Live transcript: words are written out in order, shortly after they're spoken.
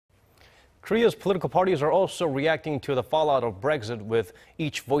Korea's political parties are also reacting to the fallout of Brexit, with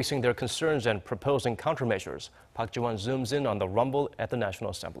each voicing their concerns and proposing countermeasures. Park Ji-won zooms in on the rumble at the National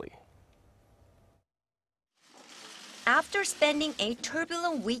Assembly. After spending a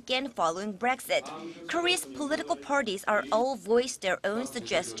turbulent weekend following Brexit, Korea's political parties are all voiced their own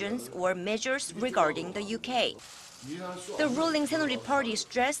suggestions or measures regarding the UK. The ruling Saenuri Party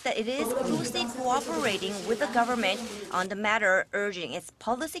stressed that it is closely cooperating with the government on the matter, urging its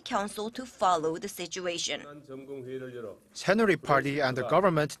policy council to follow the situation. Saenuri Party and the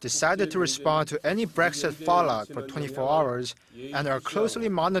government decided to respond to any Brexit fallout for 24 hours and are closely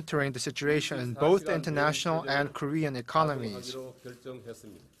monitoring the situation in both the international and Korean economies.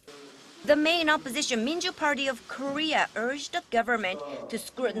 The main opposition, Minjoo Party of Korea, urged the government to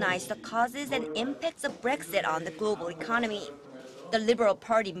scrutinize the causes and impacts of Brexit on the global economy. The Liberal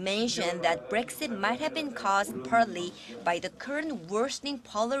Party mentioned that Brexit might have been caused partly by the current worsening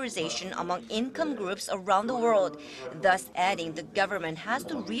polarization among income groups around the world, thus adding the government has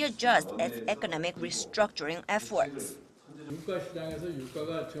to readjust its economic restructuring efforts.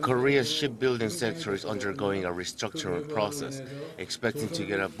 Korea's shipbuilding sector is undergoing a restructuring process, expecting to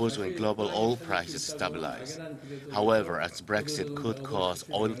get a boost when global oil prices stabilize. However, as Brexit could cause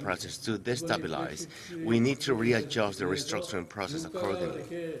oil prices to destabilize, we need to readjust the restructuring process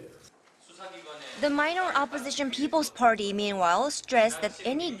accordingly. The minor opposition People's Party, meanwhile, stressed that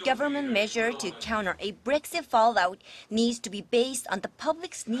any government measure to counter a Brexit fallout needs to be based on the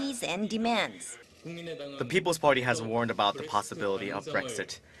public's needs and demands. The People's Party has warned about the possibility of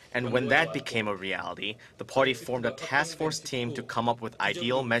Brexit, and when that became a reality, the party formed a task force team to come up with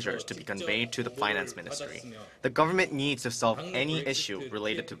ideal measures to be conveyed to the finance ministry. The government needs to solve any issue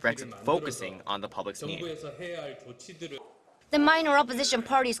related to Brexit, focusing on the public's needs. The minor opposition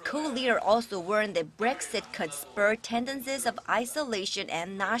party's co-leader also warned that Brexit could spur tendencies of isolation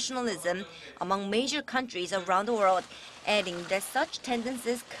and nationalism among major countries around the world, adding that such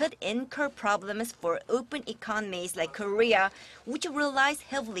tendencies could incur problems for open economies like Korea, which relies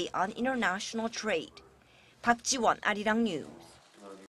heavily on international trade. Park Ji-won, Arirang News.